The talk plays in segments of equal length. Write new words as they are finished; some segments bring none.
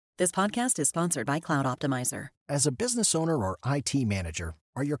This podcast is sponsored by Cloud Optimizer. As a business owner or IT manager,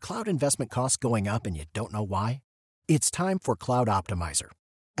 are your cloud investment costs going up and you don't know why? It's time for Cloud Optimizer.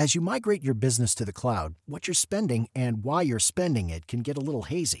 As you migrate your business to the cloud, what you're spending and why you're spending it can get a little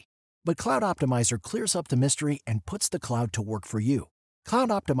hazy. But Cloud Optimizer clears up the mystery and puts the cloud to work for you. Cloud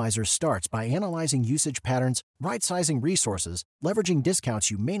Optimizer starts by analyzing usage patterns, right-sizing resources, leveraging discounts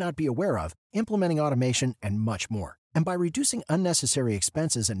you may not be aware of, implementing automation, and much more. And by reducing unnecessary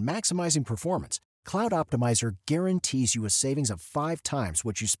expenses and maximizing performance, Cloud Optimizer guarantees you a savings of 5 times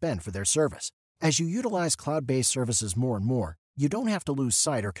what you spend for their service. As you utilize cloud-based services more and more, you don't have to lose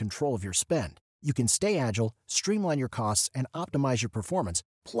sight or control of your spend. You can stay agile, streamline your costs, and optimize your performance,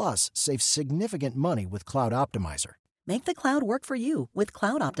 plus save significant money with Cloud Optimizer. Make the cloud work for you with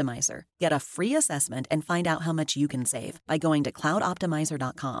Cloud Optimizer. Get a free assessment and find out how much you can save by going to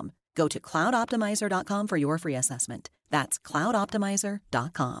cloudoptimizer.com. Go to cloudoptimizer.com for your free assessment. That's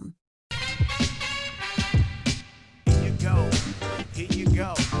cloudoptimizer.com. Here you go. Here you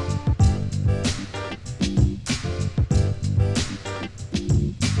go.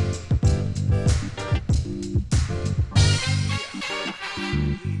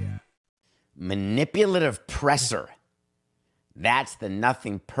 Manipulative presser. That's the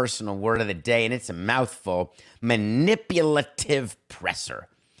nothing personal word of the day, and it's a mouthful. Manipulative presser.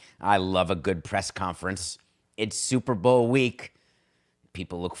 I love a good press conference. It's Super Bowl week.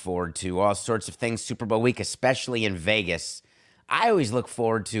 People look forward to all sorts of things Super Bowl week, especially in Vegas. I always look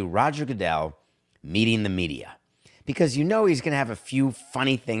forward to Roger Goodell meeting the media because you know he's going to have a few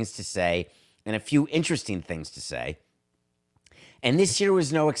funny things to say and a few interesting things to say. And this year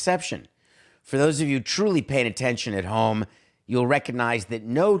was no exception. For those of you truly paying attention at home, you'll recognize that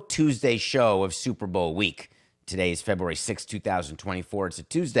no Tuesday show of Super Bowl week, today is February 6, 2024, it's a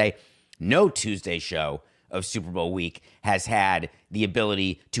Tuesday, no Tuesday show of Super Bowl week has had the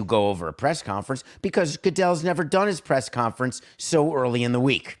ability to go over a press conference because Goodell's never done his press conference so early in the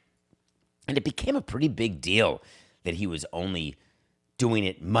week. And it became a pretty big deal that he was only doing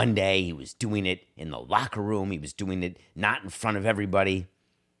it Monday, he was doing it in the locker room, he was doing it not in front of everybody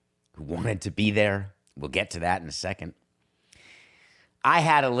who wanted to be there. We'll get to that in a second. I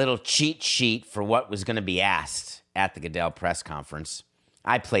had a little cheat sheet for what was going to be asked at the Goodell press conference.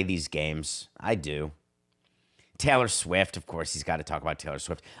 I play these games. I do. Taylor Swift, of course, he's got to talk about Taylor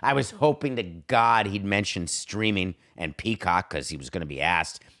Swift. I was hoping to God he'd mention streaming and Peacock because he was going to be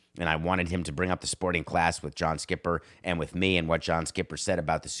asked, and I wanted him to bring up the sporting class with John Skipper and with me and what John Skipper said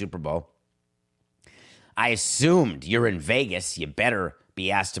about the Super Bowl. I assumed you're in Vegas, you better be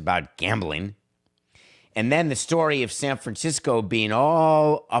asked about gambling. And then the story of San Francisco being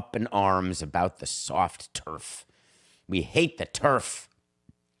all up in arms about the soft turf. We hate the turf.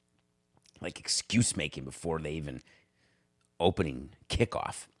 Like excuse making before they even opening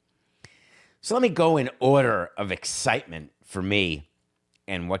kickoff. So let me go in order of excitement for me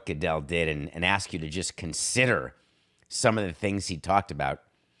and what Goodell did and ask you to just consider some of the things he talked about.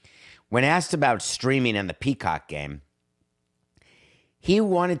 When asked about streaming and the Peacock game, he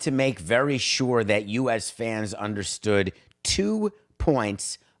wanted to make very sure that you as fans understood 2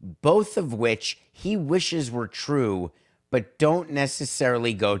 points, both of which he wishes were true, but don't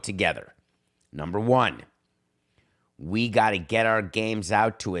necessarily go together. Number 1, we got to get our games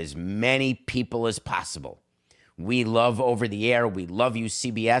out to as many people as possible. We love over the air. We love you,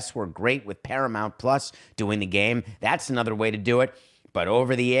 CBS. We're great with Paramount Plus doing the game. That's another way to do it. But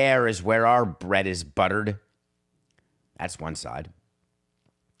over the air is where our bread is buttered. That's one side.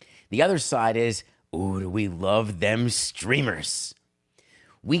 The other side is, ooh, do we love them streamers.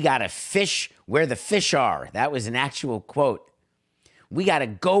 We got to fish where the fish are. That was an actual quote. We got to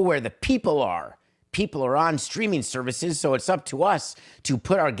go where the people are. People are on streaming services, so it's up to us to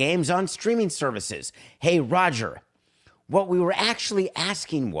put our games on streaming services. Hey, Roger, what we were actually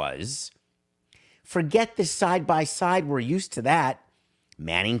asking was, forget the side-by-side, we're used to that.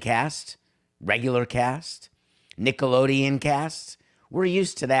 Manning cast, regular cast, Nickelodeon cast. We're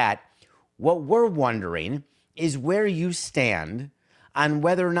used to that. What we're wondering is where you stand on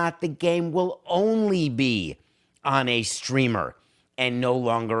whether or not the game will only be on a streamer and no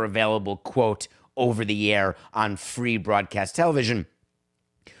longer available, quote, over the air on free broadcast television,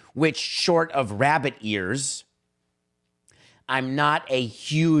 which, short of rabbit ears, I'm not a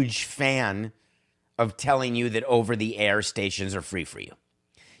huge fan of telling you that over-the-air stations are free for you.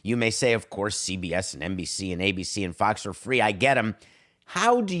 You may say, of course, CBS and NBC and ABC and Fox are free. I get them.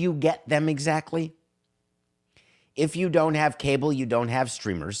 How do you get them exactly? If you don't have cable, you don't have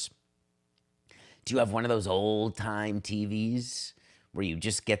streamers. Do you have one of those old-time TVs where you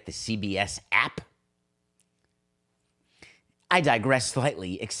just get the CBS app? I digress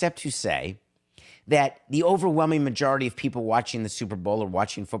slightly, except to say that the overwhelming majority of people watching the Super Bowl or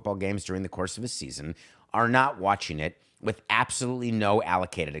watching football games during the course of a season are not watching it with absolutely no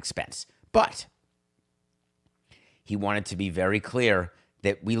allocated expense. But he wanted to be very clear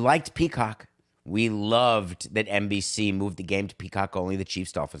that we liked Peacock. We loved that NBC moved the game to Peacock only, the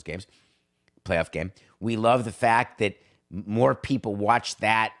Chiefs-Dolphins games, playoff game. We love the fact that more people watched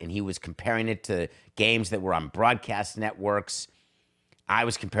that, and he was comparing it to games that were on broadcast networks. I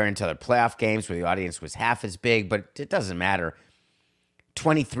was comparing to other playoff games where the audience was half as big, but it doesn't matter.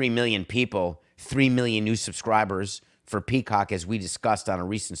 23 million people, 3 million new subscribers for Peacock, as we discussed on a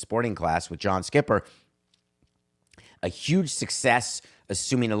recent sporting class with John Skipper. A huge success,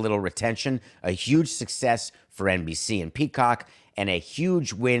 assuming a little retention, a huge success for NBC and Peacock, and a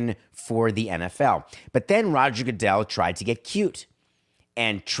huge win for the NFL. But then Roger Goodell tried to get cute,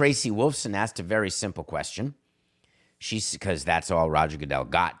 and Tracy Wolfson asked a very simple question. Because that's all Roger Goodell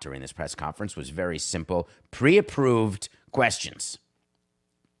got during this press conference was very simple, pre-approved questions.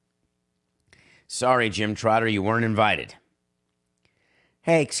 Sorry, Jim Trotter, you weren't invited.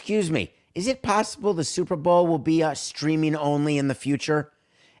 Hey, excuse me, is it possible the Super Bowl will be streaming only in the future?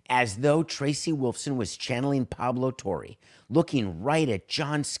 As though Tracy Wolfson was channeling Pablo Torre, looking right at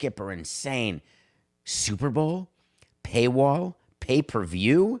John Skipper and saying, Super Bowl? Paywall?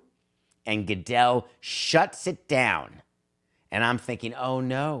 Pay-per-view? And Goodell shuts it down. And I'm thinking, oh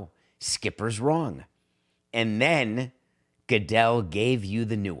no, Skipper's wrong. And then Goodell gave you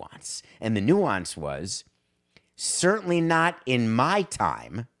the nuance. And the nuance was, certainly not in my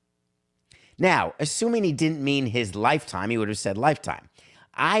time. Now, assuming he didn't mean his lifetime, he would have said lifetime.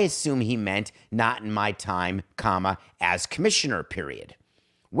 I assume he meant not in my time, comma, as commissioner, period.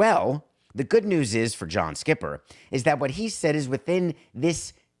 Well, the good news is for John Skipper is that what he said is within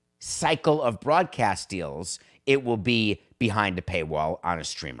this cycle of broadcast deals, it will be behind a paywall on a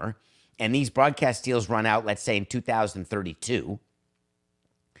streamer. And these broadcast deals run out, let's say, in 2032.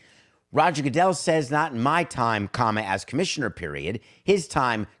 Roger Goodell says not in my time, comma, as commissioner, period. His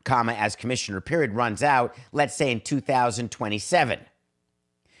time, comma, as commissioner, period, runs out, let's say, in 2027.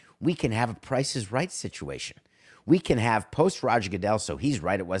 We can have a Price is Right situation. We can have post-Roger Goodell, so he's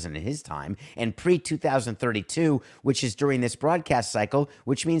right, it wasn't in his time, and pre-2032, which is during this broadcast cycle,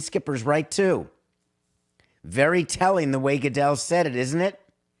 which means Skipper's right too. Very telling the way Goodell said it, isn't it?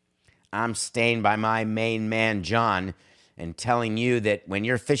 I'm staying by my main man, John, and telling you that when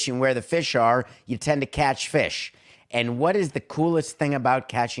you're fishing where the fish are, you tend to catch fish. And what is the coolest thing about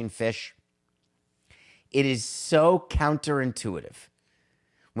catching fish? It is so counterintuitive.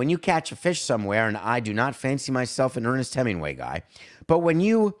 When you catch a fish somewhere, and I do not fancy myself an Ernest Hemingway guy, but when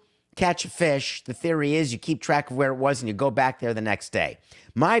you catch a fish, the theory is you keep track of where it was and you go back there the next day.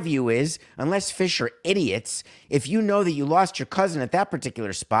 My view is, unless fish are idiots, if you know that you lost your cousin at that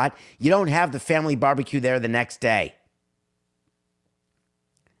particular spot, you don't have the family barbecue there the next day.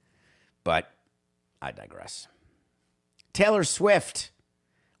 But I digress. Taylor Swift.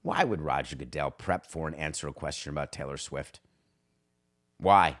 Why would Roger Goodell prep for and answer a question about Taylor Swift?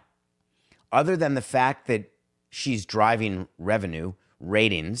 Why? Other than the fact that she's driving revenue,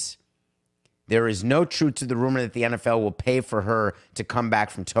 ratings, there is no truth to the rumor that the NFL will pay for her to come back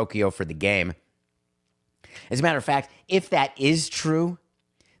from Tokyo for the game. As a matter of fact, if that is true,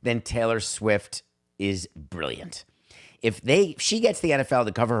 then Taylor Swift is brilliant. If she gets the NFL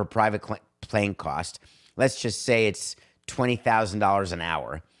to cover her private plane cost, let's just say it's $20,000 an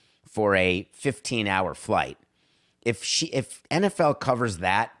hour for a 15-hour flight. If NFL covers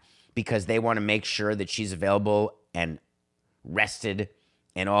that because they want to make sure that she's available and rested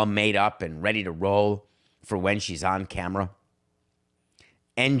and all made up and ready to roll for when she's on camera,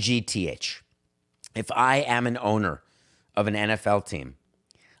 NGTH. If I am an owner of an NFL team,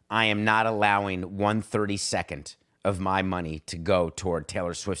 I am not allowing 1/32 of my money to go toward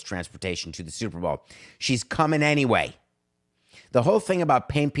Taylor Swift's transportation to the Super Bowl. She's coming anyway. The whole thing about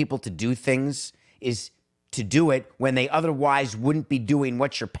paying people to do things is to do it when they otherwise wouldn't be doing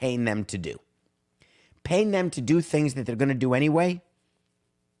what you're paying them to do. Paying them to do things that they're going to do anyway,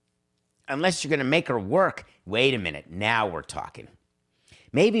 unless you're going to make her work. Wait a minute, now we're talking.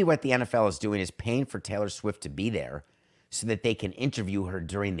 Maybe what the NFL is doing is paying for Taylor Swift to be there so that they can interview her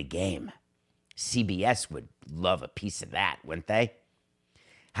during the game. CBS would love a piece of that, wouldn't they?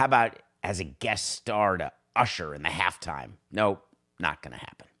 How about as a guest star to usher in the halftime? Nope, not going to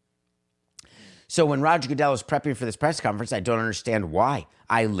happen. So when Roger Goodell is prepping for this press conference, I don't understand why.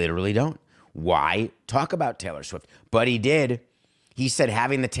 I literally don't. Why talk about Taylor Swift? But he did. He said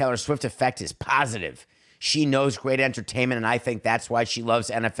having the Taylor Swift effect is positive. She knows great entertainment, and I think that's why she loves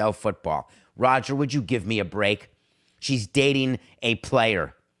NFL football. Roger, would you give me a break? She's dating a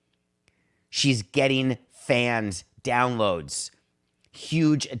player. She's getting fans, downloads,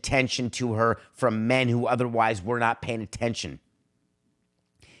 huge attention to her from men who otherwise were not paying attention.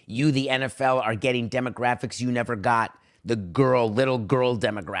 You, the NFL, are getting demographics you never got. The little girl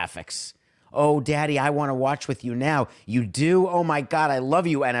demographics. Oh, Daddy, I want to watch with you now. You do? Oh, my God, I love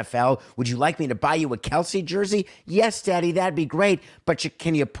you, NFL. Would you like me to buy you a Kelsey jersey? Yes, Daddy, that'd be great. But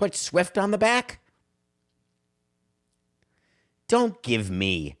can you put Swift on the back? Don't give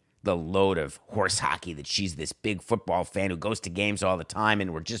me the load of horse hockey that she's this big football fan who goes to games all the time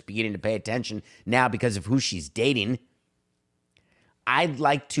and we're just beginning to pay attention now because of who she's dating. I'd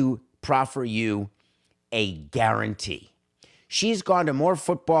like to proffer you a guarantee. She's gone to more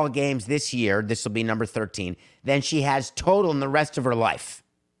football games this year, this will be number 13, than she has total in the rest of her life.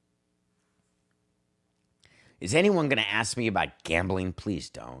 Is anyone going to ask me about gambling? Please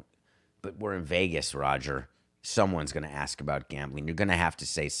don't. But we're in Vegas, Roger. Someone's going to ask about gambling. You're going to have to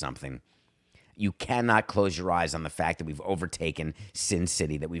say something. You cannot close your eyes on the fact that we've overtaken Sin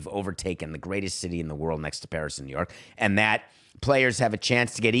City, that we've overtaken the greatest city in the world next to Paris and New York, and that players have a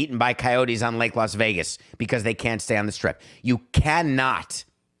chance to get eaten by coyotes on Lake Las Vegas because they can't stay on the Strip. You cannot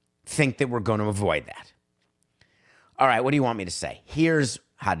think that we're going to avoid that. All right, what do you want me to say? Here's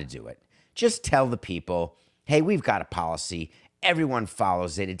how to do it. Just tell the people, hey, we've got a policy. Everyone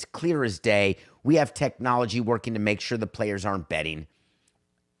follows it. It's clear as day. We have technology working to make sure the players aren't betting.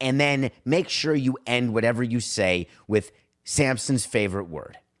 And then make sure you end whatever you say with Samson's favorite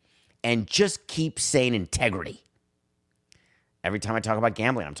word. And just keep saying integrity. Every time I talk about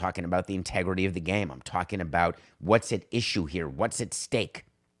gambling, I'm talking about the integrity of the game. I'm talking about what's at issue here, what's at stake.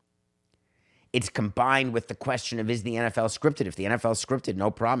 It's combined with the question of, is the NFL scripted? If the NFL is scripted, no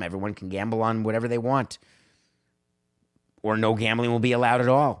problem. Everyone can gamble on whatever they want. Or no gambling will be allowed at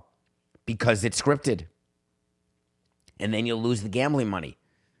all because it's scripted. And then you'll lose the gambling money.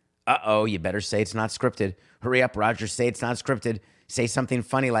 Uh-oh, you better say it's not scripted. Hurry up, Roger, say it's not scripted. Say something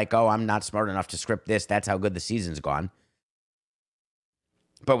funny like, oh, I'm not smart enough to script this. That's how good the season's gone.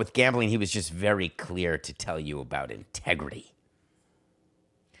 But with gambling, he was just very clear to tell you about integrity.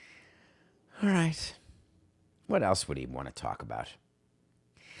 All right. What else would he want to talk about?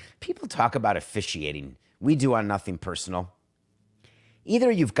 People talk about officiating. We do on Nothing Personal. Either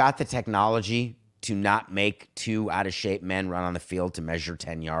you've got the technology to not make two out-of-shape men run on the field to measure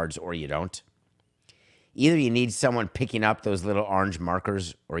 10 yards, or you don't. Either you need someone picking up those little orange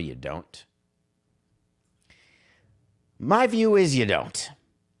markers, or you don't. My view is you don't.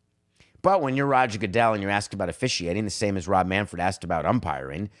 But when you're Roger Goodell and you're asked about officiating, the same as Rob Manfred asked about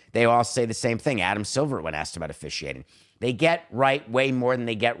umpiring, they all say the same thing. Adam Silver, when asked about officiating, they get right way more than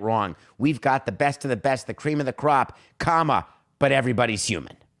they get wrong. We've got the best of the best, the cream of the crop, comma, but everybody's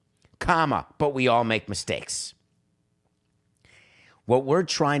human, comma, but we all make mistakes. What we're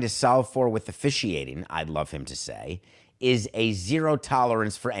trying to solve for with officiating, I'd love him to say, is a zero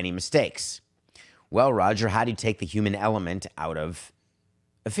tolerance for any mistakes. Well, Roger, how do you take the human element out of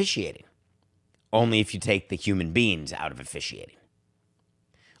officiating? Only if you take the human beings out of officiating.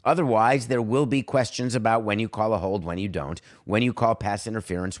 Otherwise, there will be questions about when you call a hold, when you don't, when you call pass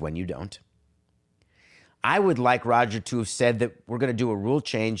interference, when you don't. I would like Roger to have said that we're going to do a rule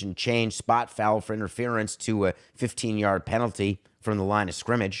change and change spot foul for interference to a 15-yard penalty from the line of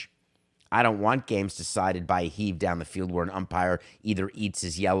scrimmage. I don't want games decided by a heave down the field where an umpire either eats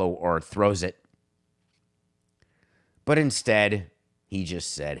his yellow or throws it. But instead, he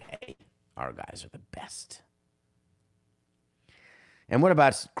just said, hey, our guys are the best. And what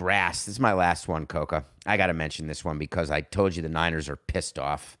about grass? This is my last one, Coca. I got to mention this one because I told you the Niners are pissed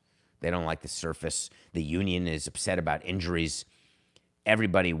off. They don't like the surface. The union is upset about injuries.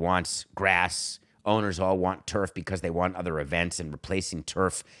 Everybody wants grass. Owners all want turf because they want other events and replacing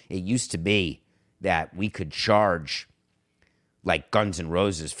turf. It used to be that we could charge like Guns N'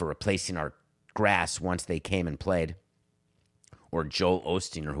 Roses for replacing our grass once they came and played, or Joel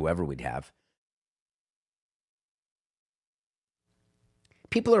Osteen or whoever we'd have.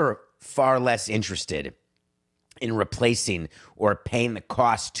 People are far less interested in replacing or paying the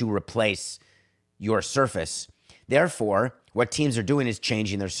cost to replace your surface. Therefore, what teams are doing is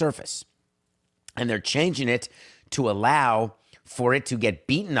changing their surface. And they're changing it to allow for it to get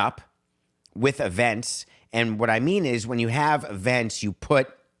beaten up with events. And what I mean is when you have events, you put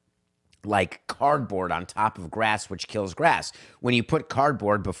like cardboard on top of grass, which kills grass. When you put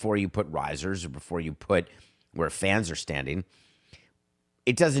cardboard before you put risers or before you put where fans are standing,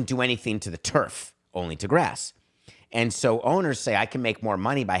 it doesn't do anything to the turf, only to grass. And so owners say, I can make more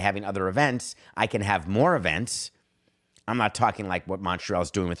money by having other events. I can have more events. I'm not talking like what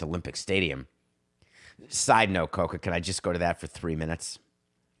Montreal's doing with Olympic Stadium. Side note, Coca, can I just go to that for 3 minutes?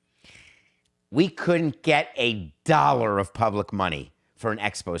 We couldn't get $1 of public money for an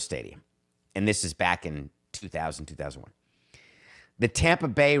Expo stadium. And this is back in 2000, 2001. The Tampa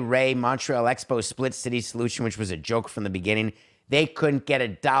Bay Ray Montreal Expo split city solution, which was a joke from the beginning, they couldn't get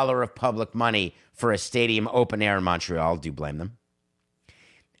 $1 of public money for a stadium open air in Montreal. Do blame them.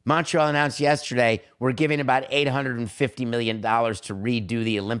 Montreal announced yesterday, we're giving about $850 million to redo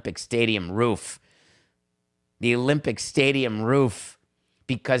the Olympic Stadium roof. The Olympic Stadium roof,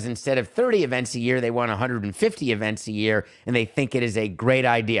 because instead of 30 events a year, they want 150 events a year, and they think it is a great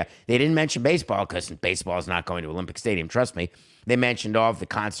idea. They didn't mention baseball, because baseball is not going to Olympic Stadium, trust me. They mentioned all of the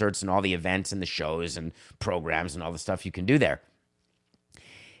concerts and all the events and the shows and programs and all the stuff you can do there.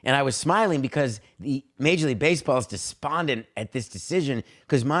 And I was smiling because the Major League Baseball is despondent at this decision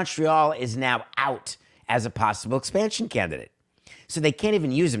because Montreal is now out as a possible expansion candidate. So they can't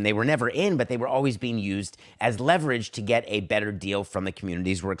even use them. They were never in, but they were always being used as leverage to get a better deal from the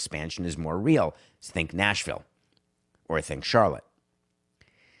communities where expansion is more real. So think Nashville or think Charlotte.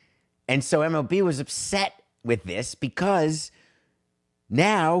 And so MLB was upset with this because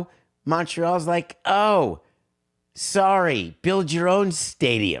now Montreal's like, oh, sorry, build your own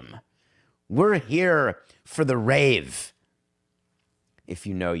stadium. We're here for the rave. If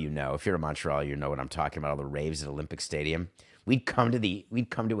you know, you know. If you're in Montreal, you know what I'm talking about, all the raves at Olympic Stadium. We'd come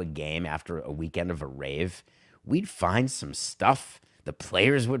to a game after a weekend of a rave. We'd find some stuff. The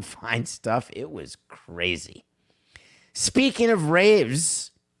players would find stuff. It was crazy. Speaking of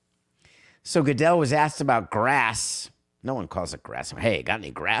raves, so Goodell was asked about grass. No one calls it grass. Hey, got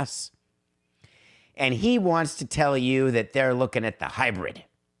any grass? And he wants to tell you that they're looking at the hybrid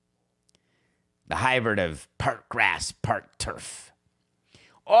of part grass, part turf.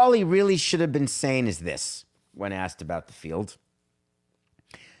 All he really should have been saying is this when asked about the field.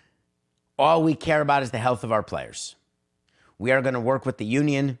 All we care about is the health of our players. We are going to work with the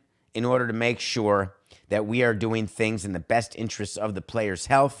union in order to make sure that we are doing things in the best interests of the players'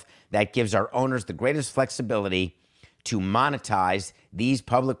 health. That gives our owners the greatest flexibility to monetize these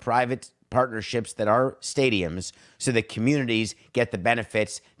public-private partnerships that are stadiums so that communities get the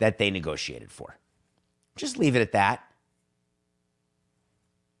benefits that they negotiated for. Just leave it at that.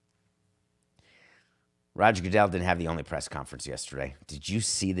 Roger Goodell didn't have the only press conference yesterday. Did you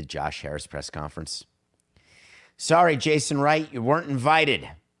see the Josh Harris press conference? Sorry, Jason Wright, you weren't invited.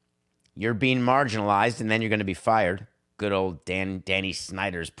 You're being marginalized, and then you're going to be fired. Good old Danny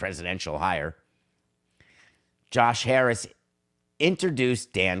Snyder's presidential hire. Josh Harris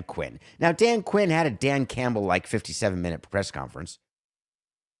introduced Dan Quinn. Now, Dan Quinn had a Dan Campbell-like 57-minute press conference.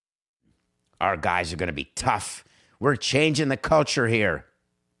 Our guys are going to be tough. We're changing the culture here.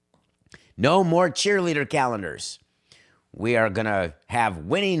 No more cheerleader calendars. We are going to have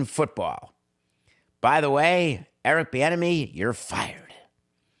winning football. By the way, Eric Bieniemy, you're fired.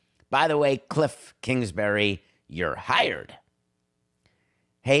 By the way, Cliff Kingsbury, you're hired.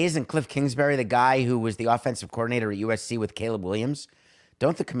 Hey, isn't Cliff Kingsbury the guy who was the offensive coordinator at USC with Caleb Williams?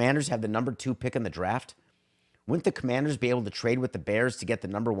 Don't the Commanders have the number 2 pick in the draft? Wouldn't the Commanders be able to trade with the Bears to get the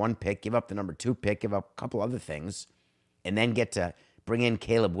number 1 pick, give up the number 2 pick, give up a couple other things, and then get to bring in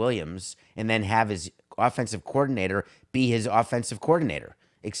Caleb Williams and then have his offensive coordinator be his offensive coordinator,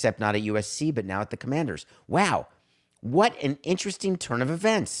 except not at USC, but now at the Commanders? Wow, what an interesting turn of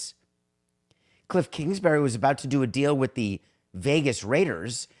events. Cliff Kingsbury was about to do a deal with the Vegas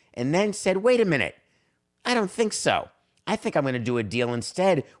Raiders and then said, wait a minute, I don't think so. I think I'm going to do a deal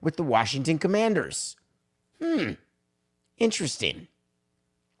instead with the Washington Commanders. Interesting.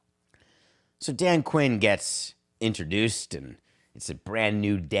 So Dan Quinn gets introduced, and it's a brand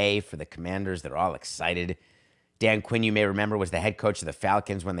new day for the Commanders. They're all excited. Dan Quinn, you may remember, was the head coach of the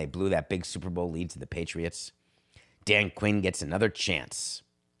Falcons when they blew that big Super Bowl lead to the Patriots. Dan Quinn gets another chance.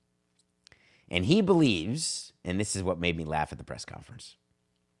 And he believes, and this is what made me laugh at the press conference.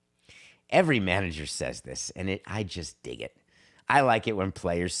 Every manager says this, and I just dig it. I like it when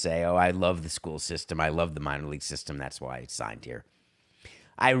players say, oh, I love the school system. I love the minor league system. That's why I signed here.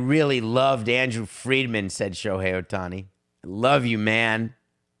 I really loved Andrew Friedman, said Shohei Ohtani. Love you, man.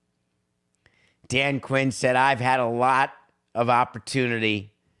 Dan Quinn said, I've had a lot of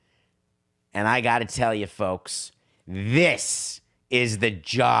opportunity, and I got to tell you, folks, this is the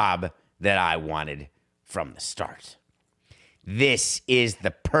job that I wanted from the start. This is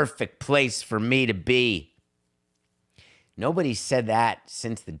the perfect place for me to be. Nobody said that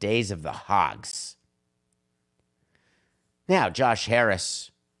since the days of the Hogs. Now, Josh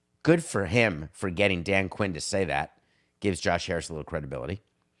Harris, good for him for getting Dan Quinn to say that. Gives Josh Harris a little credibility.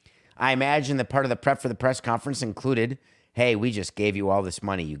 I imagine that part of the prep for the press conference included, hey, we just gave you all this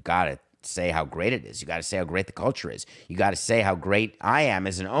money. You got it. say how great it is. You got to say how great the culture is. You got to say how great I am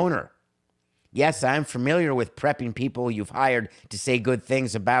as an owner. Yes, I'm familiar with prepping people you've hired to say good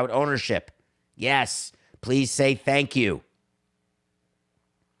things about ownership. Yes, please say thank you.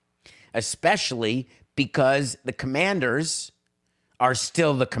 Especially because the Commanders are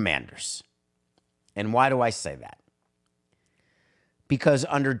still the Commanders. And why do I say that? Because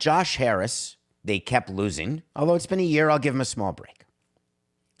under Josh Harris, they kept losing. Although it's been a year, I'll give him a small break.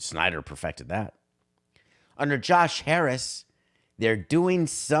 Snyder perfected that. Under Josh Harris, they're doing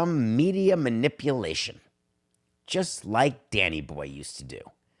some media manipulation, just like Danny Boy used to do.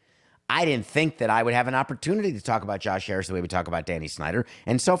 I didn't think that I would have an opportunity to talk about Josh Harris the way we talk about Danny Snyder,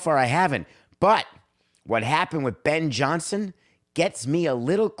 and so far I haven't. But what happened with Ben Johnson gets me a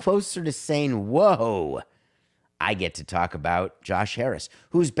little closer to saying, whoa, I get to talk about Josh Harris.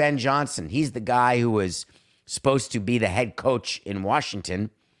 Who's Ben Johnson? He's the guy who was supposed to be the head coach in Washington,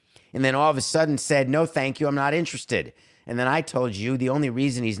 and then all of a sudden said, no, thank you, I'm not interested. And then I told you the only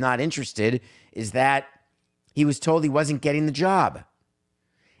reason he's not interested is that he was told he wasn't getting the job.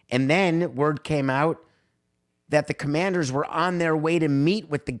 And then word came out that the Commanders were on their way to meet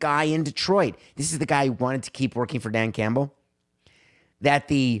with the guy in Detroit. This is the guy who wanted to keep working for Dan Campbell. That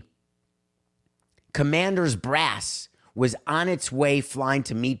the Commanders brass was on its way flying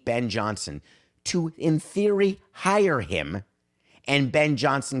to meet Ben Johnson to, in theory, hire him. And Ben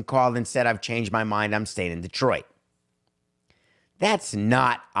Johnson called and said, I've changed my mind, I'm staying in Detroit. That's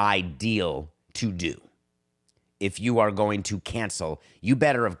not ideal to do. If you are going to cancel, you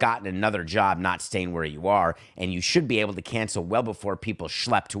better have gotten another job, not staying where you are, and you should be able to cancel well before people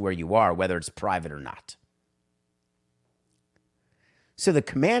schlep to where you are, whether it's private or not. So the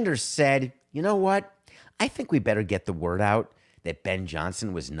Commanders said, you know what? I think we better get the word out that Ben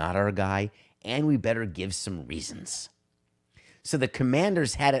Johnson was not our guy, and we better give some reasons. So the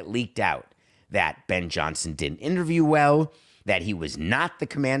Commanders had it leaked out that Ben Johnson didn't interview well, that he was not the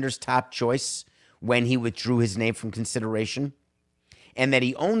Commanders' top choice when he withdrew his name from consideration, and that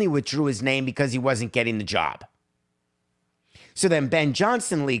he only withdrew his name because he wasn't getting the job. So then Ben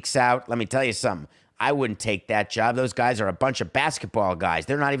Johnson leaks out, let me tell you something, I wouldn't take that job. Those guys are a bunch of basketball guys.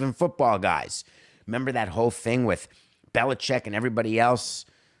 They're not even football guys. Remember that whole thing with Belichick and everybody else?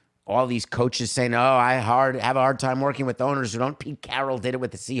 All these coaches saying, oh, I have a hard time working with owners who don't. Pete Carroll did it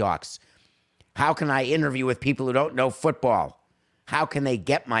with the Seahawks. How can I interview with people who don't know football? How can they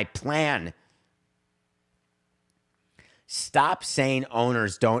get my plan? Stop saying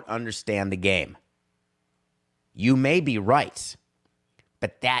owners don't understand the game. You may be right,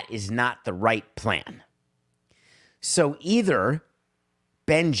 but that is not the right plan. So either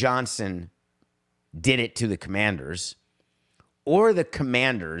Ben Johnson did it to the Commanders, or the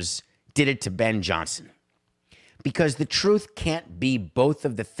Commanders did it to Ben Johnson. Because the truth can't be both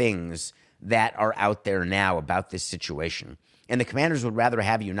of the things that are out there now about this situation. And the Commanders would rather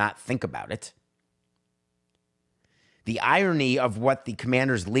have you not think about it. The irony of what the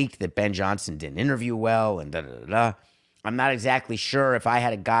Commanders leaked, that Ben Johnson didn't interview well and da-da-da-da. I'm not exactly sure if I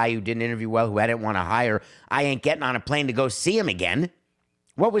had a guy who didn't interview well, who I didn't want to hire, I ain't getting on a plane to go see him again.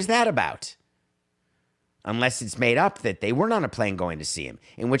 What was that about? Unless it's made up that they weren't on a plane going to see him.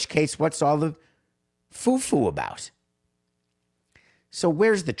 In which case, what's all the foo-foo about? So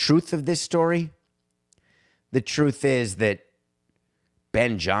where's the truth of this story? The truth is that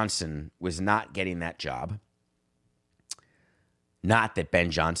Ben Johnson was not getting that job. Not that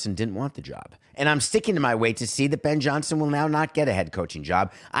Ben Johnson didn't want the job. And I'm sticking to my wait to see that Ben Johnson will now not get a head coaching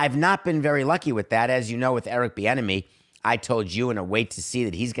job. I've not been very lucky with that. As you know, with Eric Bieniemy, I told you in a wait to see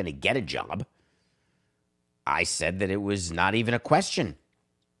that he's going to get a job. I said that it was not even a question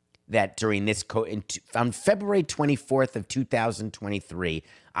that during this, on February 24th of 2023,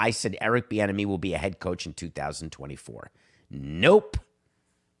 I said Eric Bieniemy will be a head coach in 2024. Nope.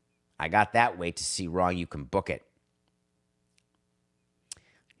 I got that wait to see wrong. You can book it.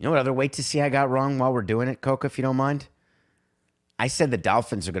 You know what other wait to see I got wrong while we're doing it, Coca, if you don't mind? I said the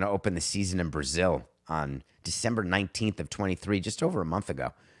Dolphins are going to open the season in Brazil on December 19th of 23, just over a month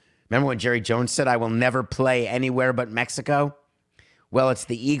ago. Remember when Jerry Jones said, I will never play anywhere but Mexico? Well, it's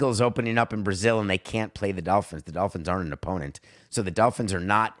the Eagles opening up in Brazil, and they can't play the Dolphins. The Dolphins aren't an opponent. So the Dolphins are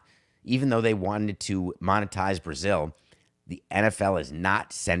not, even though they wanted to monetize Brazil, the NFL is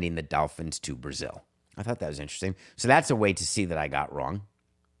not sending the Dolphins to Brazil. I thought that was interesting. So that's a way to see that I got wrong.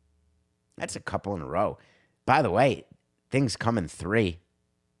 That's a couple in a row. By the way, things come in three.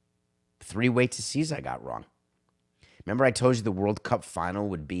 3 wait to sees I got wrong. Remember I told you the World Cup final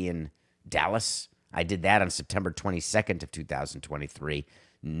would be in Dallas? I did that on September 22nd of 2023.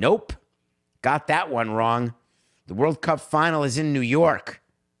 Nope. Got that one wrong. The World Cup final is in New York.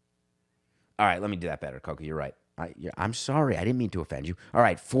 All right, let me do that better, Coco. You're right. I'm sorry. I didn't mean to offend you. All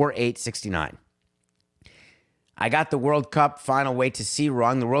right, 4-8-69. I got the World Cup final wait to see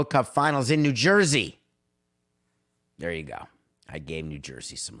wrong. The World Cup final's in New Jersey. There you go. I gave New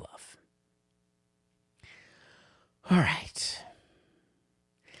Jersey some love. All right.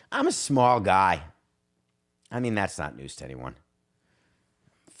 I'm a small guy. I mean, that's not news to anyone.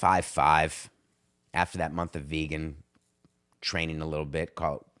 5'5". After that month of vegan, training a little bit,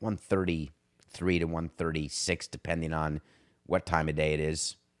 call it 133 to 136, depending on what time of day it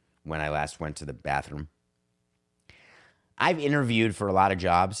is when I last went to the bathroom. I've interviewed for a lot of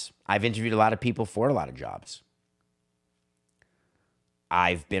jobs. I've interviewed a lot of people for a lot of jobs.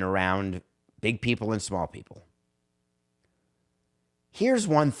 I've been around big people and small people. Here's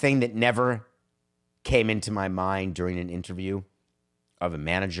one thing that never came into my mind during an interview of a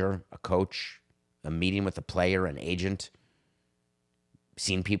manager, a coach, a meeting with a player, an agent,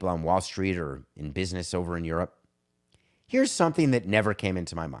 seen people on Wall Street or in business over in Europe. Here's something that never came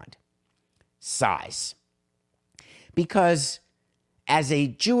into my mind. Size. Because as a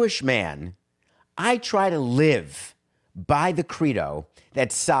Jewish man, I try to live by the credo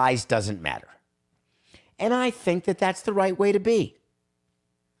that size doesn't matter. And I think that that's the right way to be.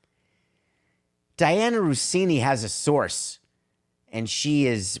 Diana Rossini has a source, and she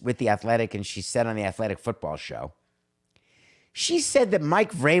is with The Athletic, and she said on the Athletic football show, she said that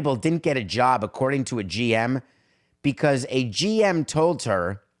Mike Vrabel didn't get a job, according to a GM, because a GM told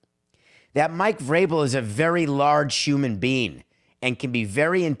her that Mike Vrabel is a very large human being and can be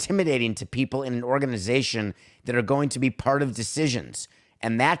very intimidating to people in an organization that are going to be part of decisions.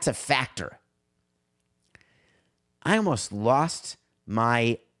 And that's a factor. I almost lost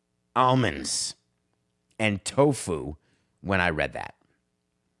my almonds and tofu when I read that.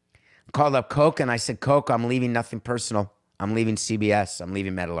 I called up Coke and I said, Coke, I'm leaving Nothing Personal. I'm leaving CBS. I'm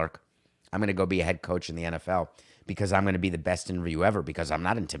leaving Meadowlark. I'm going to go be a head coach in the NFL because I'm going to be the best interview ever because I'm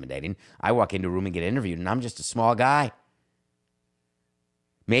not intimidating. I walk into a room and get interviewed and I'm just a small guy.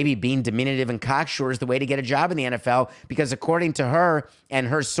 Maybe being diminutive and cocksure is the way to get a job in the NFL because according to her and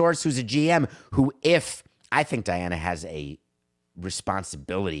her source, who's a GM, who I think Diana has a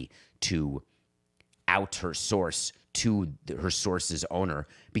responsibility to out her source to her source's owner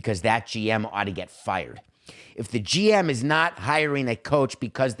because that GM ought to get fired. If the GM is not hiring a coach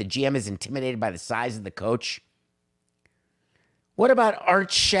because the GM is intimidated by the size of the coach, what about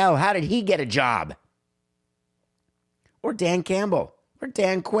Art Shell? How did he get a job? Or Dan Campbell? Or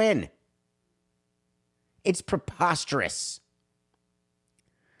Dan Quinn? It's preposterous.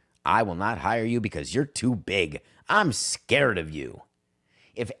 I will not hire you because you're too big. I'm scared of you.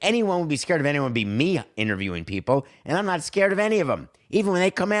 If anyone would be scared of anyone, it would be me interviewing people, and I'm not scared of any of them, even when they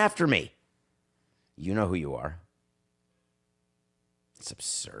come after me. You know who you are. It's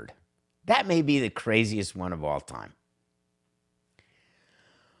absurd. That may be the craziest one of all time.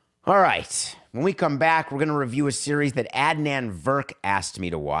 All right. When we come back, we're going to review a series that Adnan Virk asked me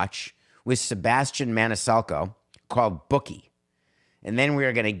to watch with Sebastian Maniscalco called Bookie. And then we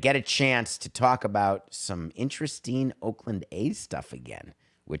are going to get a chance to talk about some interesting Oakland A's stuff again,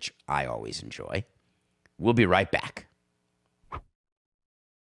 which I always enjoy. We'll be right back.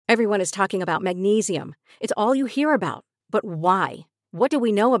 Everyone is talking about magnesium. It's all you hear about. But why? What do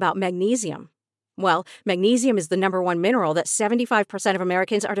we know about magnesium? Well, magnesium is the number one mineral that 75% of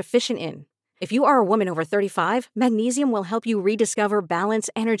Americans are deficient in. If you are a woman over 35, magnesium will help you rediscover balance,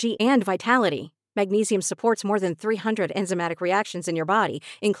 energy, and vitality. Magnesium supports more than 300 enzymatic reactions in your body,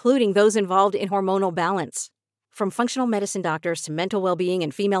 including those involved in hormonal balance. From functional medicine doctors to mental well-being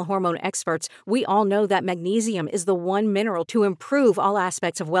and female hormone experts, we all know that magnesium is the one mineral to improve all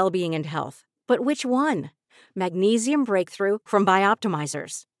aspects of well-being and health. But which one? Magnesium Breakthrough from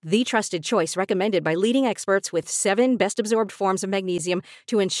Bioptimizers, the trusted choice recommended by leading experts with 7 best-absorbed forms of magnesium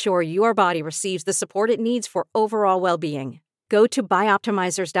to ensure your body receives the support it needs for overall well-being. Go to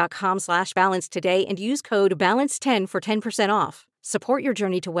bioptimizers.com/balance today and use code BALANCE10 for 10% off. Support your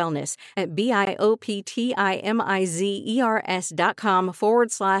journey to wellness at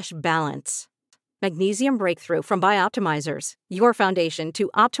bioptimizers.com/balance. Magnesium Breakthrough from Bioptimizers, your foundation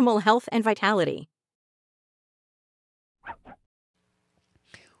to optimal health and vitality.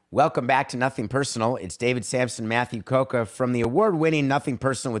 Welcome back to Nothing Personal. It's David Sampson, Matthew Coca from the award-winning Nothing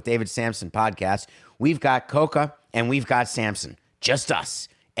Personal with David Sampson podcast. We've got Coca and we've got Sampson. Just us.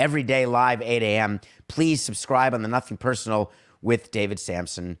 Every day live, 8 a.m. Please subscribe on the Nothing Personal with David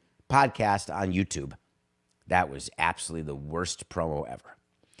Sampson podcast on YouTube. That was absolutely the worst promo ever.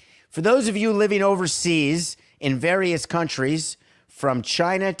 For those of you living overseas in various countries, from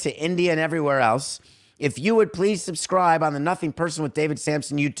China to India and everywhere else, if you would please subscribe on the Nothing Personal with David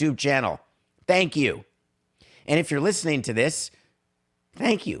Sampson YouTube channel. Thank you. And if you're listening to this,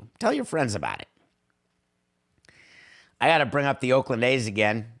 thank you. Tell your friends about it. I got to bring up the Oakland A's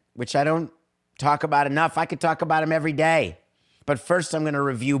again, which I don't talk about enough. I could talk about them every day. But first, I'm going to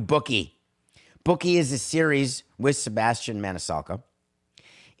review Bookie. Bookie is a series with Sebastian Maniscalco.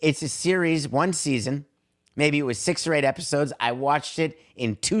 It's a series, one season. Maybe it was 6 or 8 episodes. I watched it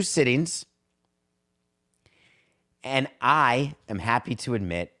in 2 sittings. And I am happy to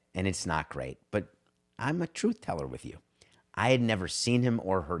admit, and it's not great, but I'm a truth teller with you. I had never seen him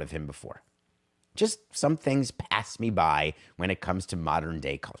or heard of him before. Just some things pass me by when it comes to modern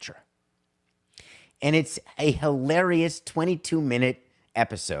day culture. And it's a hilarious 22-minute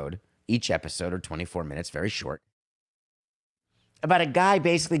episode, each episode, or 24 minutes, very short, about a guy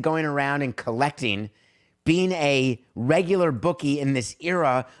basically going around and collecting, being a regular bookie in this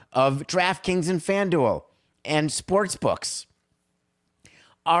era of DraftKings and FanDuel and sports books.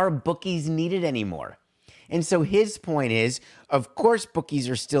 Are bookies needed anymore? And so his point is, of course, bookies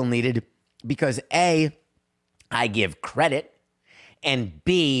are still needed because A, I give credit, and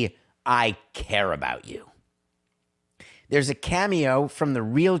B, I care about you. There's a cameo from the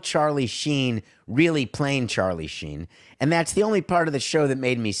real Charlie Sheen, really plain Charlie Sheen, and that's the only part of the show that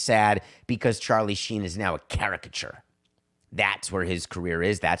made me sad because Charlie Sheen is now a caricature. That's where his career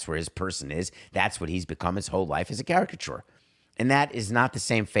is. That's where his person is. That's what he's become his whole life, as a caricature. And that is not the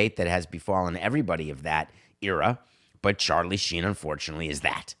same fate that has befallen everybody of that era, but Charlie Sheen, unfortunately, is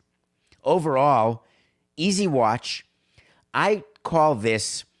that. Overall, easy watch. I call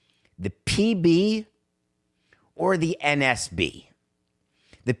this the PB or the NSB.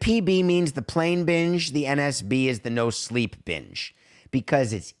 The PB means the plain binge. The NSB is the no sleep binge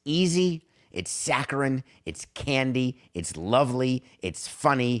because it's easy, it's saccharine, it's candy, it's lovely, it's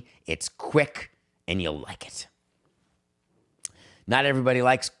funny, it's quick, and you'll like it. Not everybody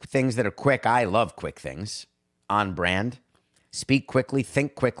likes things that are quick. I love quick things. On brand. Speak quickly,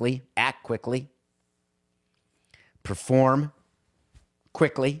 think quickly, act quickly, perform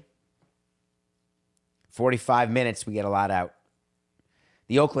quickly. 45 minutes, we get a lot out.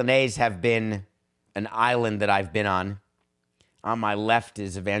 The Oakland A's have been an island that I've been on. On my left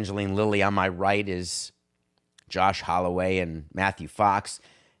is Evangeline Lilly. On my right is Josh Holloway and Matthew Fox.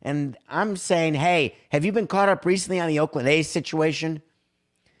 And I'm saying, hey, have you been caught up recently on the Oakland A's situation?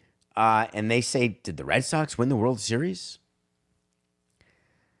 And they say, did the Red Sox win the World Series?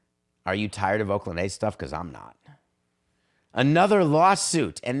 Are you tired of Oakland A's stuff? Because I'm not. Another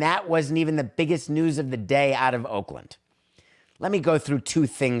lawsuit, and that wasn't even the biggest news of the day out of Oakland. Let me go through 2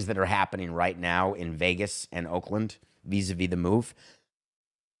 things that are happening right now in Vegas and Oakland vis-a-vis the move.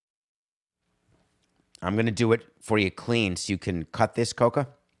 I'm going to do it for you clean so you can cut this, Coca.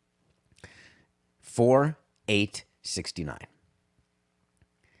 4-8-69.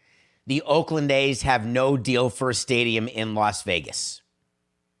 The Oakland A's have no deal for a stadium in Las Vegas.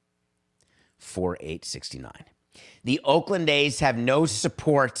 4-8-69. The Oakland A's have no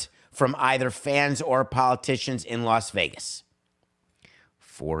support from either fans or politicians in Las Vegas.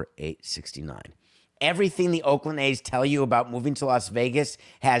 4-8-69. Everything the Oakland A's tell you about moving to Las Vegas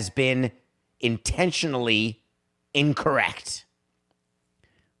has been intentionally incorrect.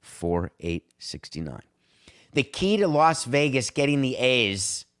 4-8-69. The key to Las Vegas getting the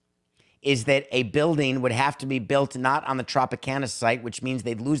A's is that a building would have to be built not on the Tropicana site, which means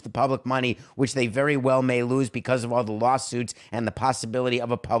they'd lose the public money, which they very well may lose because of all the lawsuits and the possibility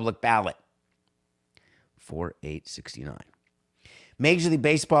of a public ballot. 4-8-69. Major League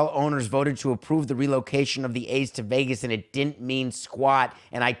Baseball owners voted to approve the relocation of the A's to Vegas, and it didn't mean squat,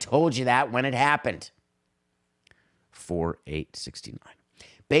 and I told you that when it happened. 4-8-69.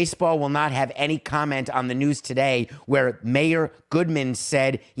 Baseball will not have any comment on the news today where Mayor Goodman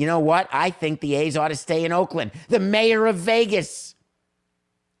said, you know what, I think the A's ought to stay in Oakland. The mayor of Vegas.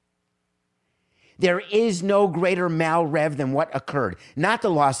 There is no greater malrev than what occurred. Not the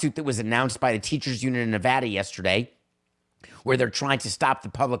lawsuit that was announced by the teachers union in Nevada yesterday, where they're trying to stop the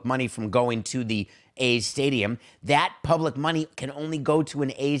public money from going to the A's stadium. That public money can only go to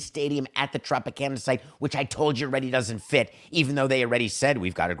an A's stadium at the Tropicana site, which I told you already doesn't fit, even though they already said,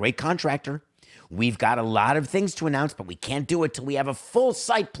 we've got a great contractor. We've got a lot of things to announce, but we can't do it till we have a full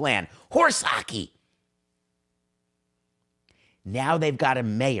site plan. Horse hockey. Now they've got a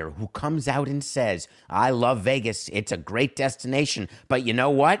mayor who comes out and says, I love Vegas. It's a great destination. But you know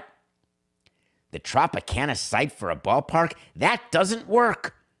what? The Tropicana site for a ballpark, that doesn't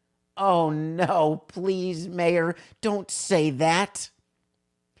work. Oh, no, please, Mayor, don't say that.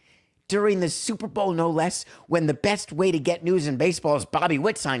 During the Super Bowl, no less, when the best way to get news in baseball is Bobby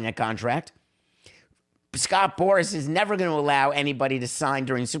Witt signing a contract, Scott Boras is never going to allow anybody to sign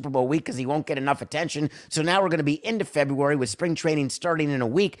during Super Bowl week because he won't get enough attention. So now we're going to be into February with spring training starting in a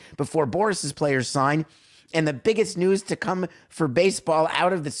week before Boras's players sign. And the biggest news to come for baseball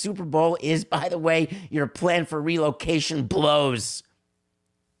out of the Super Bowl is, by the way, your plan for relocation blows.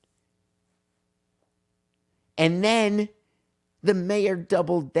 And then the mayor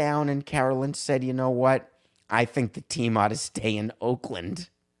doubled down and Carolyn said, you know what? I think the team ought to stay in Oakland.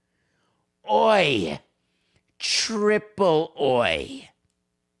 Oi! Triple oi.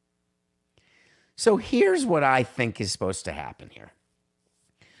 So here's what I think is supposed to happen here.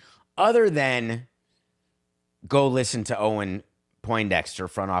 Other than go listen to Owen Poindexter,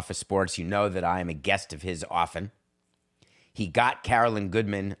 Front Office Sports, you know that I am a guest of his often. He got Carolyn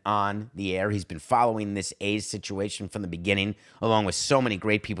Goodman on the air. He's been following this A's situation from the beginning, along with so many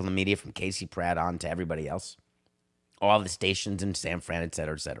great people in the media, from Casey Pratt on to everybody else. All the stations in San Fran, et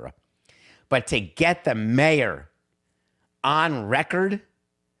cetera, et cetera. But to get the mayor on record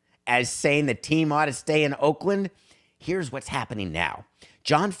as saying the team ought to stay in Oakland, here's what's happening now.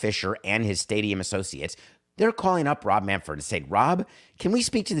 John Fisher and his stadium associates, they're calling up Rob Manfred and saying, Rob, can we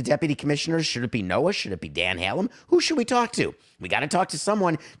speak to the deputy commissioners? Should it be Noah? Should it be Dan Halem? Who should we talk to? We got to talk to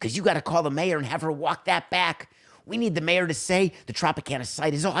someone because you got to call the mayor and have her walk that back. We need the mayor to say the Tropicana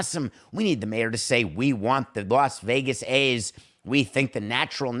site is awesome. We need the mayor to say we want the Las Vegas A's. We think the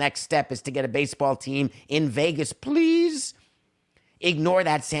natural next step is to get a baseball team in Vegas, please. Ignore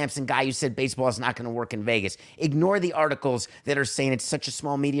that Sampson guy who said baseball is not going to work in Vegas. Ignore the articles that are saying it's such a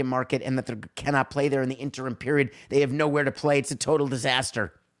small media market and that they cannot play there in the interim period. They have nowhere to play. It's a total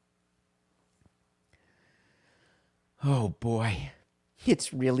disaster. Oh, boy.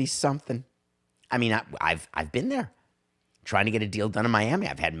 It's really something. I mean, I've been there trying to get a deal done in Miami.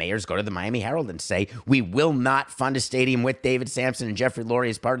 I've had mayors go to the Miami Herald and say, we will not fund a stadium with David Sampson and Jeffrey Lurie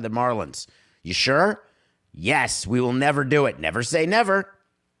as part of the Marlins. You sure? Yes, we will never do it. Never say never.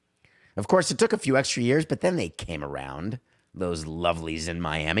 Of course, it took a few extra years, but then they came around, those lovelies in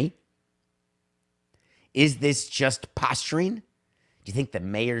Miami. Is this just posturing? Do you think the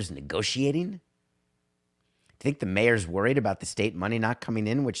mayor's negotiating? Do you think the mayor's worried about the state money not coming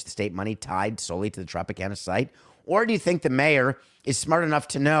in, which the state money tied solely to the Tropicana site? Or do you think the mayor is smart enough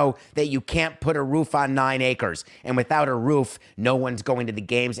to know that you can't put a roof on 9 acres, and without a roof, no one's going to the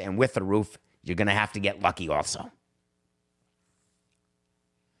games, and with a roof, you're going to have to get lucky also?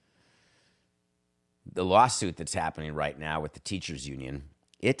 The lawsuit that's happening right now with the teachers union,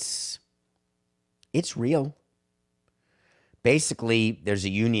 it's real. Basically, there's a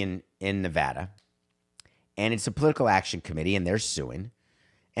union in Nevada, and it's a political action committee, and they're suing.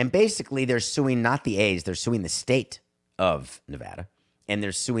 And basically, they're suing not the A's, they're suing the state of Nevada, and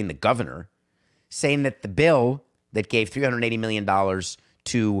they're suing the governor, saying that the bill that gave $380 million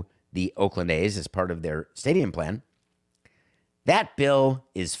to the Oakland A's as part of their stadium plan, that bill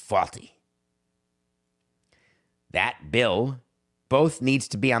is faulty. That bill both needs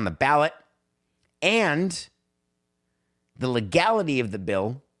to be on the ballot, and the legality of the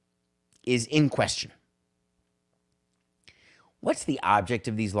bill is in question. What's the object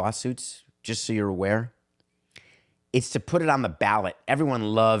of these lawsuits, just so you're aware? It's to put it on the ballot. Everyone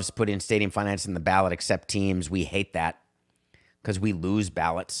loves putting stadium finance in the ballot except teams. We hate that because we lose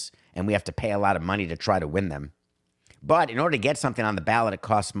ballots and we have to pay a lot of money to try to win them. But in order to get something on the ballot, it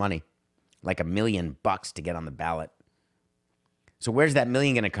costs money, like $1 million to get on the ballot. So where's that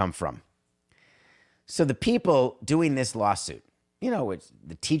million going to come from? So the people doing this lawsuit, you know,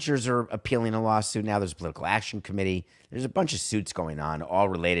 the teachers are appealing a lawsuit. Now there's a political action committee. There's a bunch of suits going on, all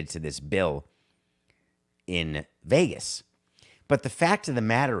related to this bill in Vegas. But the fact of the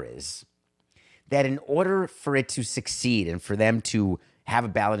matter is that in order for it to succeed and for them to have a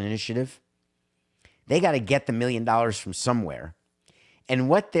ballot initiative, they got to get the $1 million from somewhere. And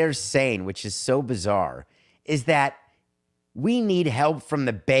what they're saying, which is so bizarre, is that we need help from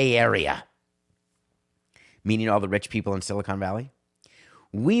the Bay Area, meaning all the rich people in Silicon Valley.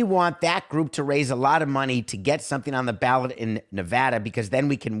 We want that group to raise a lot of money to get something on the ballot in Nevada, because then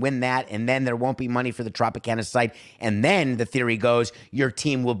we can win that, and then there won't be money for the Tropicana site. And then the theory goes, your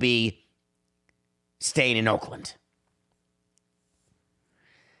team will be staying in Oakland.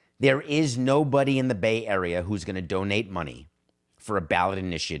 There is nobody in the Bay Area who's going to donate money for a ballot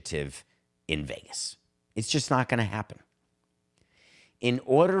initiative in Vegas. It's just not going to happen. In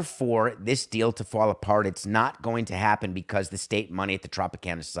order for this deal to fall apart, it's not going to happen because the state money at the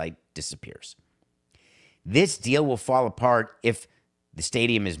Tropicana site disappears. This deal will fall apart if the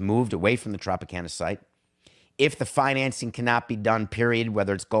stadium is moved away from the Tropicana site, if the financing cannot be done, period,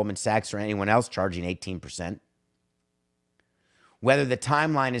 whether it's Goldman Sachs or anyone else charging 18%, whether the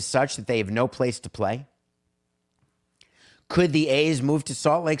timeline is such that they have no place to play, Could the A's move to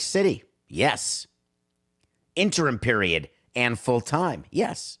Salt Lake City? Yes. Interim period and full time?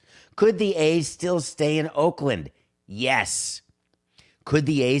 Yes. Could the A's still stay in Oakland? Yes. Could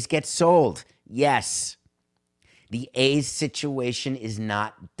the A's get sold? Yes. The A's situation is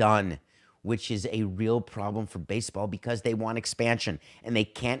not done, which is a real problem for baseball because they want expansion, and they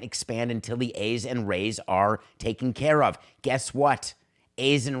can't expand until the A's and Rays are taken care of. Guess what?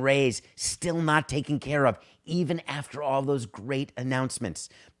 A's and Rays still not taken care of, even after all those great announcements.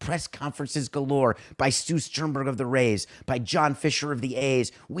 Press conferences galore by Stu Sternberg of the Rays, by John Fisher of the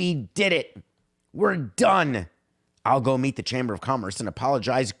A's. We did it. We're done. I'll go meet the Chamber of Commerce and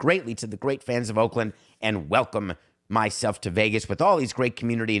apologize greatly to the great fans of Oakland and welcome myself to Vegas with all these great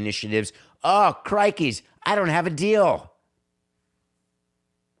community initiatives. Oh, crikeys, I don't have a deal.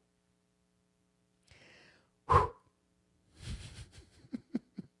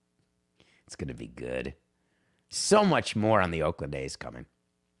 It's going to be good. So much more on the Oakland A's coming.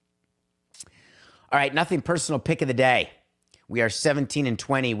 All right, nothing personal pick of the day. We are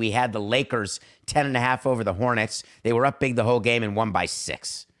 17-20. We had the Lakers 10.5 over the Hornets. They were up big the whole game and won by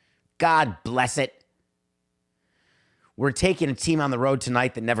 6. God bless it. We're taking a team on the road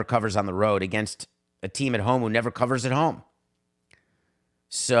tonight that never covers on the road against a team at home who never covers at home.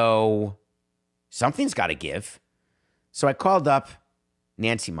 So something's got to give. So I called up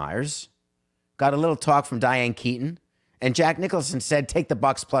Nancy Myers, got a little talk from Diane Keaton, and Jack Nicholson said, take the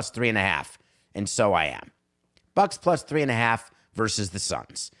Bucks plus 3.5. And so I am. Bucks plus 3.5 versus the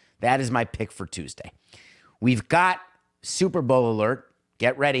Suns. That is my pick for Tuesday. We've got Super Bowl alert.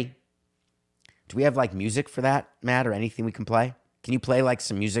 Get ready. Do we have like music for that, Matt, or anything we can play? Can you play like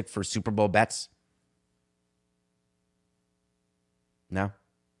some music for Super Bowl bets? No?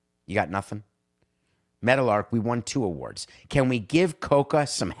 You got nothing? Metalark, we won 2 awards. Can we give Coca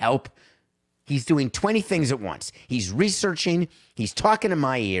some help? He's doing 20 things at once. He's researching. He's talking in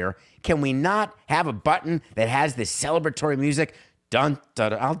my ear. Can we not have a button that has this celebratory music? Dun, da,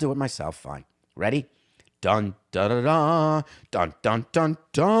 da. I'll do it myself. Fine. Ready? Dun, da, da, da. Dun, dun, dun,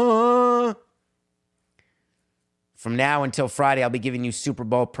 dun. From now until Friday, I'll be giving you Super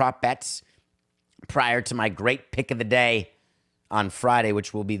Bowl prop bets prior to my great pick of the day on Friday,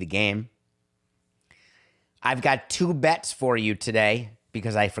 which will be the game. I've got 2 bets for you today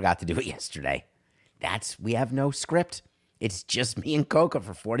because I forgot to do it yesterday. We have no script. It's just me and Coca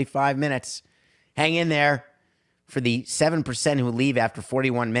for 45 minutes. Hang in there. For the 7% who leave after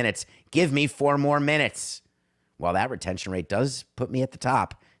 41 minutes, give me 4 more minutes. Well, that retention rate does put me at the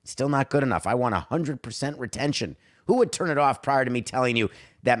top. It's still not good enough. I want 100% retention. Who would turn it off prior to me telling you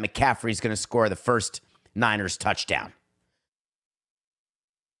that McCaffrey's going to score the first Niners touchdown?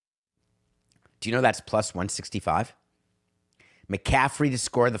 Do you know that's plus 165? McCaffrey to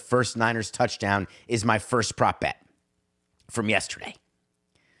score the first Niners touchdown is my first prop bet from yesterday.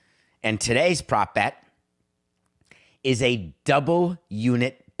 And today's prop bet is a double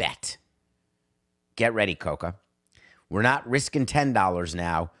unit bet. Get ready, Coca. We're not risking $10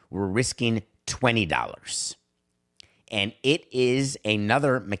 now. We're risking $20. And it is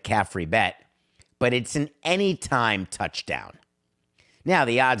another McCaffrey bet, but it's an anytime touchdown. Now,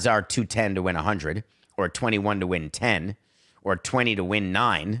 the odds are 210 to win 100, or 21 to win 10, or 20 to win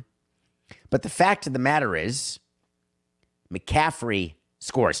 9. But the fact of the matter is, McCaffrey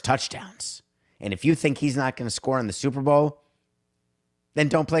scores touchdowns. And if you think he's not going to score in the Super Bowl, then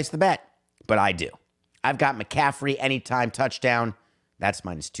don't place the bet. But I do. I've got McCaffrey anytime touchdown. That's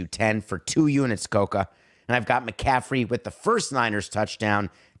minus 210 for 2 units, Coca. And I've got McCaffrey with the first Niners touchdown.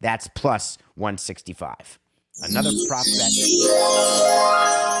 That's plus 165. Another prop bet.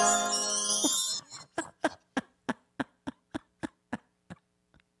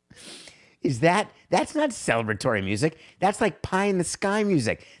 That's not celebratory music. That's like pie in the sky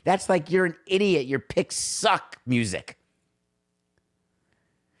music. That's like you're an idiot, your picks suck music.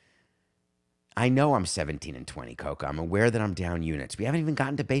 I know I'm 17-20, Coca. I'm aware that I'm down units. We haven't even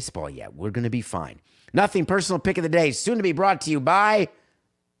gotten to baseball yet. We're going to be fine. Nothing personal pick of the day, soon to be brought to you by...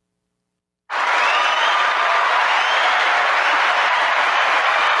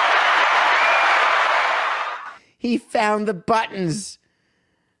 He found the buttons.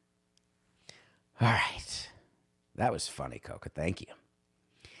 All right. That was funny, Coca. Thank you.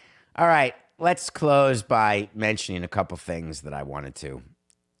 All right. Let's close by mentioning a couple things that I wanted to,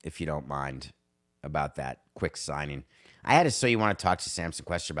 if you don't mind, about that quick signing. I had to say you want to talk to Samson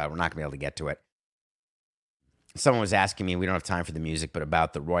Question about it. We're not going to be able to get to it. Someone was asking me, we don't have time for the music, but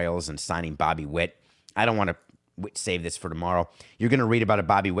about the Royals and signing Bobby Witt. I don't want to save this for tomorrow. You're going to read about a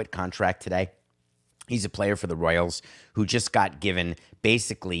Bobby Witt contract today. He's a player for the Royals who just got given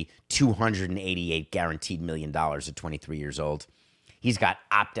basically $288 guaranteed million at 23 years old. He's got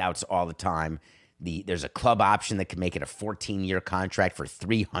opt-outs all the time. There's a club option that can make it a 14-year contract for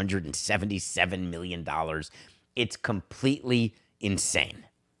 $377 million. It's completely insane.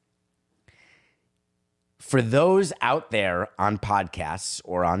 For those out there on podcasts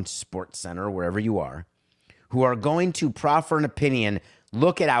or on SportsCenter, wherever you are, who are going to proffer an opinion,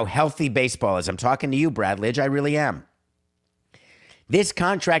 look at how healthy baseball is. I'm talking to you, Brad Lidge. I really am. This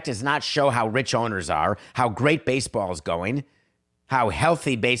contract does not show how rich owners are, how great baseball is going, how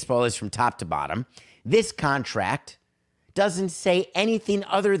healthy baseball is from top to bottom. This contract doesn't say anything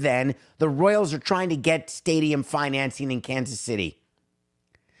other than the Royals are trying to get stadium financing in Kansas City.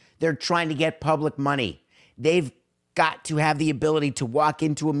 They're trying to get public money. They've got to have the ability to walk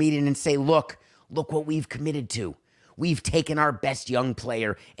into a meeting and say, look what we've committed to. We've taken our best young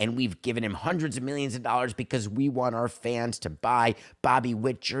player and we've given him hundreds of millions of dollars because we want our fans to buy Bobby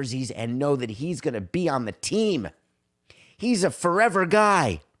Witt jerseys and know that he's going to be on the team. He's a forever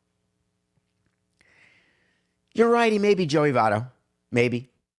guy. You're right, he may be Joey Votto. Maybe.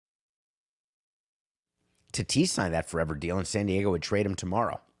 Tatis signed that forever deal and San Diego would trade him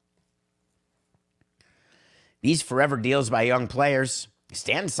tomorrow. These forever deals by young players,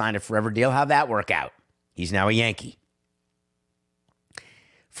 Stanton signed a forever deal. How'd that work out? He's now a Yankee.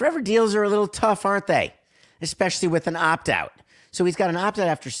 Forever deals are a little tough, aren't they? Especially with an opt-out. So he's got an opt-out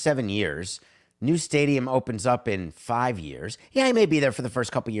after 7 years. New stadium opens up in 5 years. Yeah, he may be there for the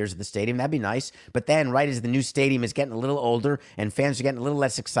first couple years of the stadium. That'd be nice. But then, right as the new stadium is getting a little older and fans are getting a little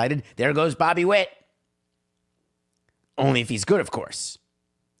less excited, there goes Bobby Witt. Only if he's good, of course.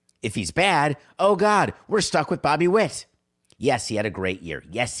 If he's bad, oh God, we're stuck with Bobby Witt. Yes, he had a great year.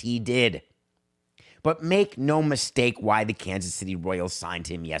 Yes, he did. But make no mistake why the Kansas City Royals signed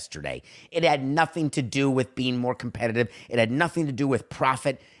him yesterday. It had nothing to do with being more competitive. It had nothing to do with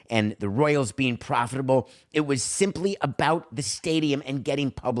profit and the Royals being profitable. It was simply about the stadium and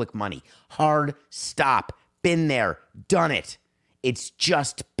getting public money. Hard stop. Been there. Done it. It's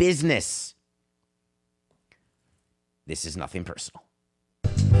just business. This is nothing personal.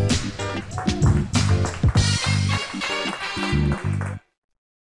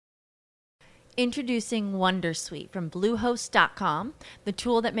 Introducing Wondersuite from Bluehost.com, the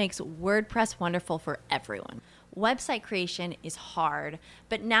tool that makes WordPress wonderful for everyone. Website creation is hard,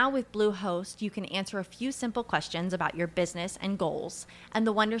 but now with Bluehost, you can answer a few simple questions about your business and goals, and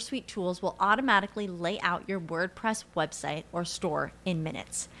the Wondersuite tools will automatically lay out your WordPress website or store in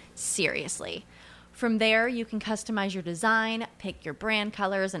minutes. Seriously. From there, you can customize your design, pick your brand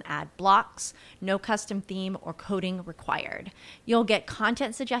colors, and add blocks. No custom theme or coding required. You'll get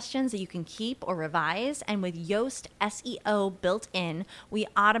content suggestions that you can keep or revise, and with Yoast SEO built in, we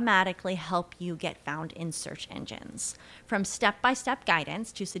automatically help you get found in search engines. From step-by-step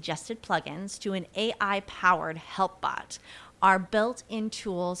guidance to suggested plugins to an AI-powered help bot, our built-in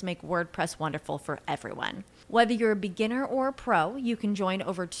tools make WordPress wonderful for everyone. Whether you're a beginner or a pro, you can join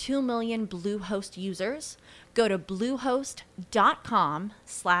over 2 million Bluehost users. Go to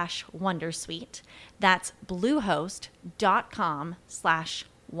bluehost.com/wondersuite. That's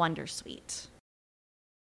bluehost.com/wondersuite.